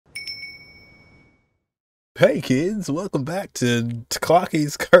Hey kids, welcome back to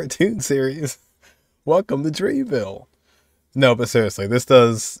Clockie's cartoon series. Welcome to Dreamville. No, but seriously, this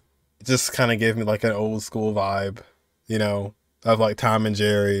does just kind of give me like an old school vibe, of like Tom and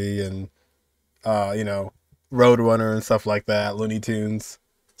Jerry and, Roadrunner and stuff like that, Looney Tunes.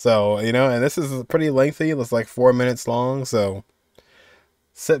 So, and this is pretty lengthy. It's like 4 minutes long. So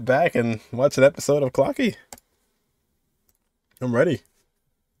sit back and watch an episode of Clockie. I'm ready.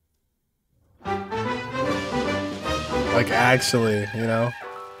 Like, actually,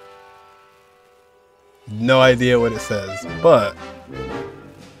 no idea what it says, but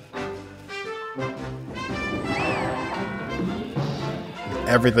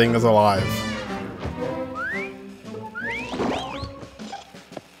everything is alive.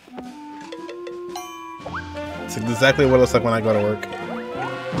 It's exactly what it looks like when I go to work.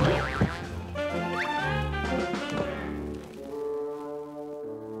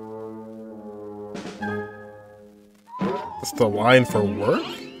 It's the line for work?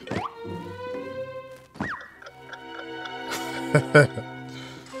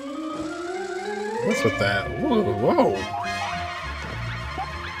 What's with that? Whoa.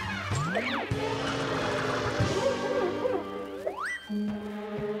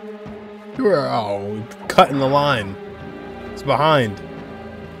 You are cutting the line. It's behind.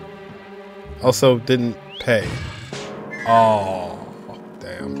 Also didn't pay. Oh,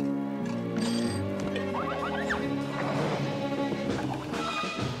 damn.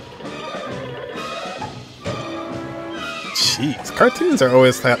 Jeez, cartoons are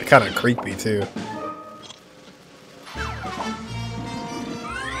always kind of creepy too.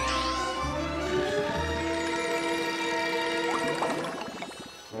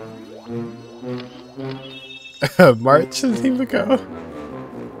 March didn't even go.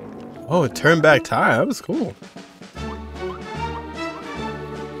 Oh, it turned back time. That was cool.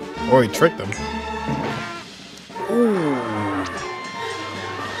 Or he tricked them. Ooh.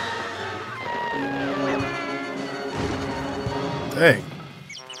 Dang.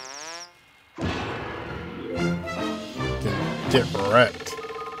 Get wrecked.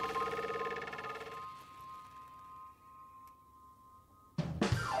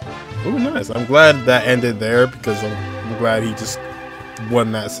 Ooh, nice. I'm glad that ended there because I'm glad he just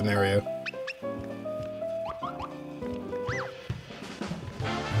won that scenario.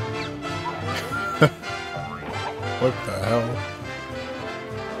 What the hell?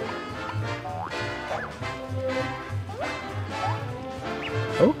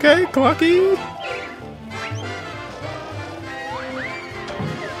 Okay, Clockie.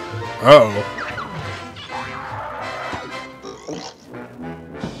 Uh-oh.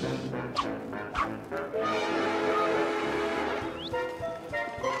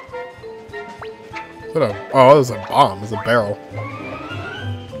 Oh, it was a bomb. It was a barrel.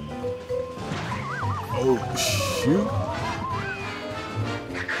 Oh, shoot.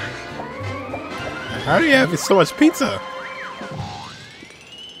 How do you have so much pizza?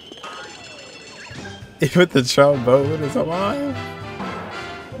 Even the trombone is alive.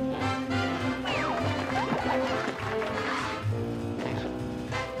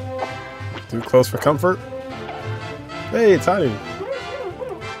 Too close for comfort. Hey, it's hiding.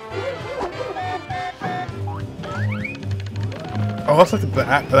 Oh, let's look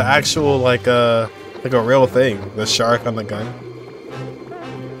at the actual like a real thing. The shark on the gun.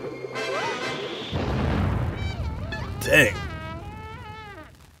 Dang.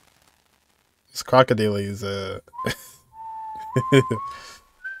 This crocodile is it's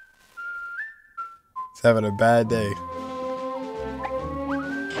having a bad day.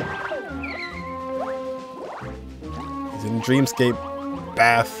 He's in dreamscape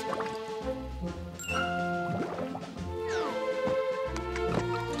bath.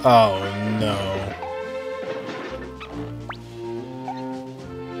 Oh no.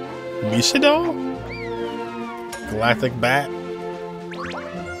 Misha doll? Galactic bat?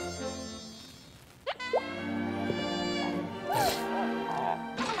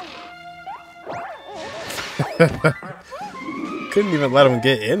 Couldn't even let him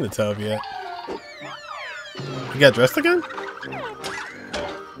get in the tub yet. You got dressed again?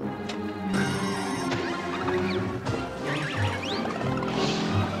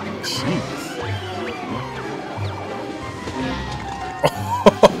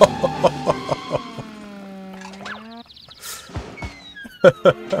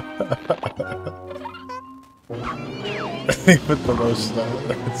 He put the lotion on.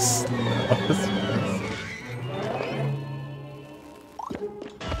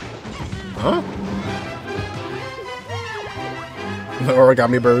 Huh? The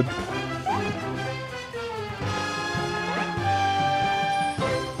origami bird.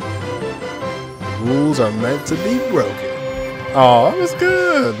 rules are meant to be broken. Oh, that was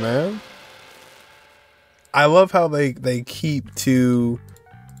good, man. I love how they keep to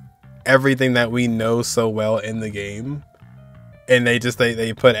everything that we know so well in the game, and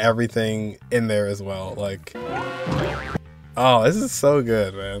they put everything in there as well. Like, oh, this is so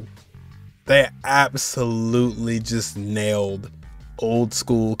good, man. They absolutely just nailed old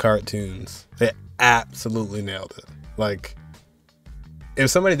school cartoons. They absolutely nailed it. Like, if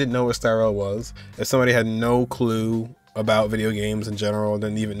somebody didn't know what Starro was, if somebody had no clue about video games in general,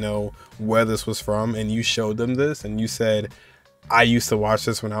 didn't even know where this was from, and you showed them this and you said, I used to watch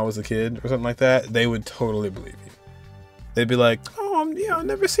this when I was a kid or something like that, they would totally believe you. They'd be like, oh yeah, I've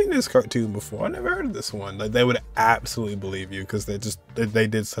never seen this cartoon before, I never heard of this one. Like, they would absolutely believe you because they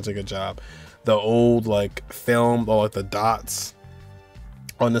did such a good job. The old like film, or like the dots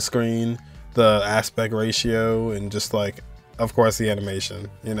on the screen, the aspect ratio, and just like, of course, the animation,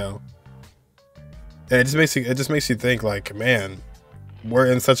 you know. And it just makes you think, like, man, we're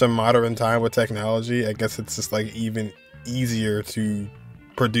in such a modern time with technology. I guess it's just like even easier to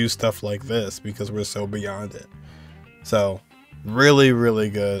produce stuff like this because we're so beyond it. So really, really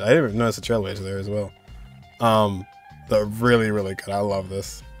good. I didn't even notice the Trailblazer there as well. But really, really good. I love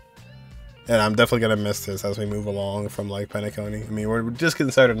this. And I'm definitely gonna miss this as we move along from like Penacony. I mean, we're just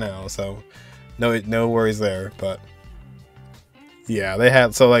getting started now, so no worries there. But yeah, they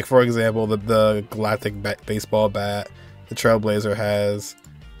had, so like for example, the galactic baseball bat, the Trailblazer has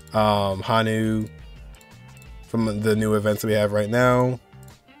Hanu from the new events that we have right now.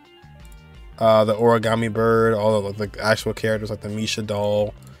 The origami bird, all of the actual characters like the Misha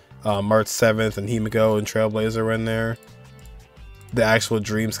doll, March 7th and Himiko and Trailblazer are in there. The actual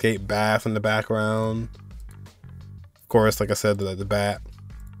Dreamscape bath in the background. Of course, like I said, the bat,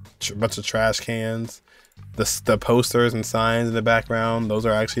 a bunch of trash cans. The posters and signs in the background, those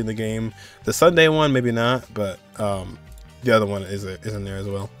are actually in the game. The Sunday one, maybe not, but the other one is in there as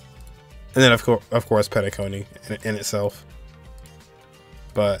well. And then of course Penacony in itself.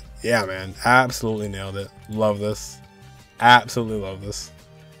 But yeah, man, absolutely nailed it. Love this. Absolutely love this.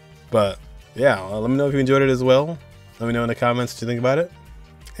 But yeah, let me know if you enjoyed it as well. Let me know in the comments what you think about it.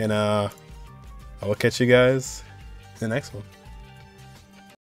 And I will catch you guys in the next one.